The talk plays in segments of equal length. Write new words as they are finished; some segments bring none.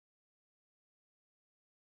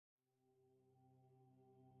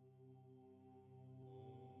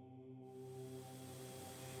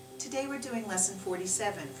Today we're doing Lesson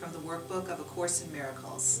 47 from the Workbook of A Course in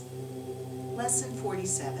Miracles. Lesson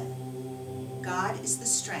 47. God is the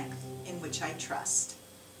strength in which I trust.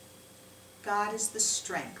 God is the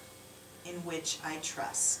strength in which I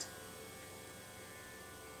trust.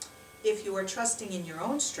 If you are trusting in your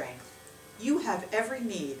own strength, you have every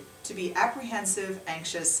need to be apprehensive,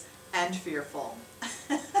 anxious, and fearful.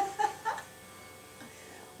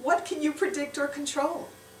 What can you predict or control?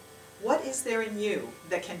 What is there in you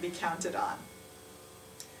that can be counted on?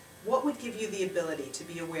 What would give you the ability to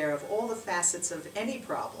be aware of all the facets of any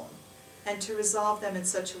problem and to resolve them in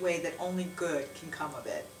such a way that only good can come of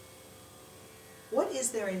it? What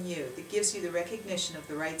is there in you that gives you the recognition of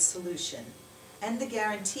the right solution and the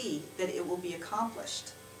guarantee that it will be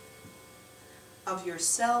accomplished? Of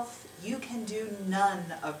yourself, you can do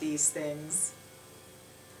none of these things.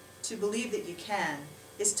 To believe that you can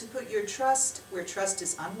is to put your trust where trust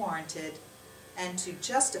is unwarranted and to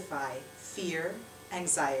justify fear,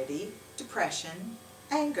 anxiety, depression,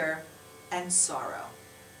 anger, and sorrow.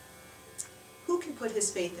 Who can put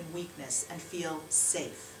his faith in weakness and feel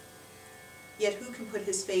safe? Yet who can put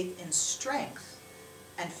his faith in strength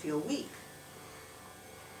and feel weak?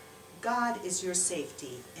 God is your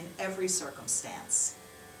safety in every circumstance.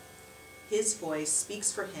 His voice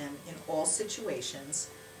speaks for him in all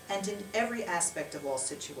situations and in every aspect of all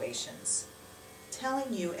situations,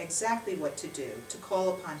 telling you exactly what to do to call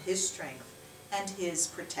upon his strength and his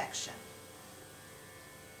protection.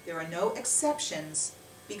 There are no exceptions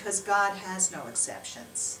because God has no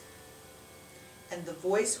exceptions. And the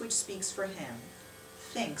voice which speaks for him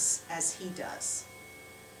thinks as he does.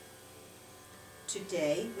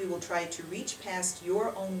 Today, we will try to reach past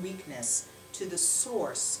your own weakness to the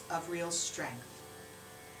source of real strength.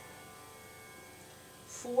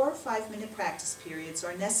 4 5-minute practice periods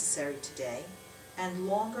are necessary today, and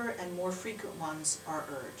longer and more frequent ones are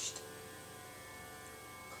urged.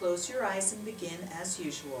 Close your eyes and begin, as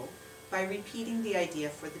usual, by repeating the idea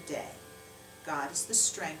for the day. God is the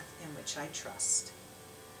strength in which I trust.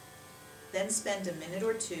 Then spend a minute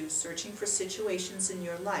or two searching for situations in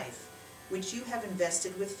your life which you have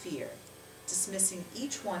invested with fear, dismissing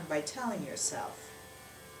each one by telling yourself,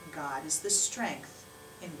 God is the strength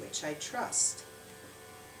in which I trust.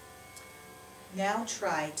 Now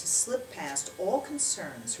try to slip past all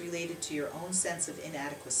concerns related to your own sense of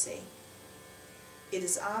inadequacy. It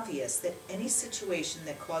is obvious that any situation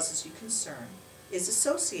that causes you concern is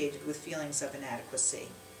associated with feelings of inadequacy,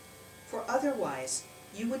 for otherwise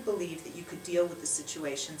you would believe that you could deal with the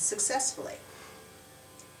situation successfully.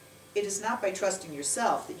 It is not by trusting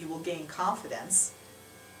yourself that you will gain confidence,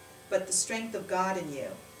 but the strength of God in you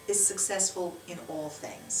is successful in all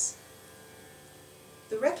things.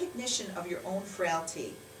 The recognition of your own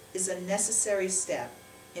frailty is a necessary step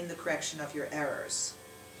in the correction of your errors,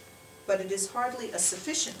 but it is hardly a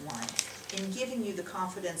sufficient one in giving you the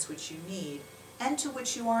confidence which you need and to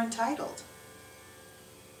which you are entitled.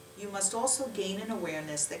 You must also gain an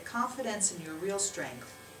awareness that confidence in your real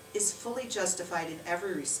strength is fully justified in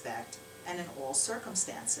every respect and in all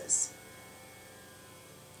circumstances.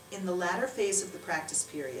 In the latter phase of the practice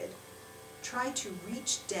period, try to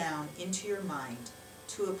reach down into your mind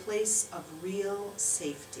to a place of real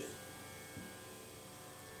safety.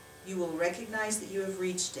 You will recognize that you have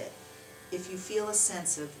reached it if you feel a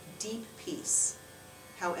sense of deep peace,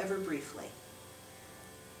 however briefly.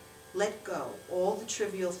 Let go all the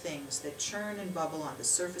trivial things that churn and bubble on the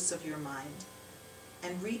surface of your mind,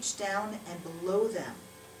 and reach down and below them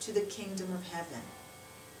to the kingdom of heaven.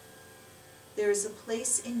 There is a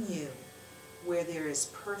place in you where there is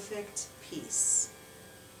perfect peace.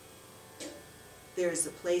 There is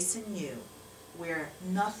a place in you where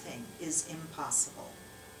nothing is impossible.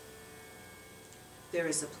 There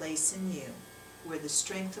is a place in you where the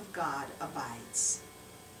strength of God abides.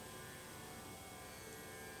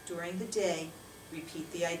 During the day,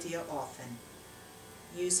 repeat the idea often.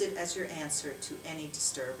 Use it as your answer to any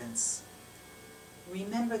disturbance.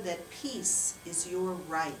 Remember that peace is your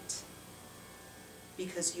right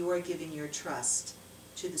because you are giving your trust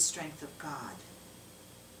to the strength of God.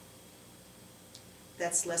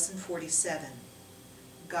 That's Lesson 47.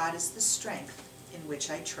 God is the strength in which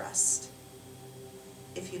I trust.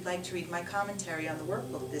 If you'd like to read my commentary on the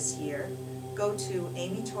workbook this year, go to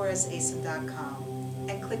amytorresasm.com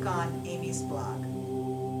and click on Amy's blog.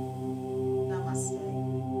 Namaste.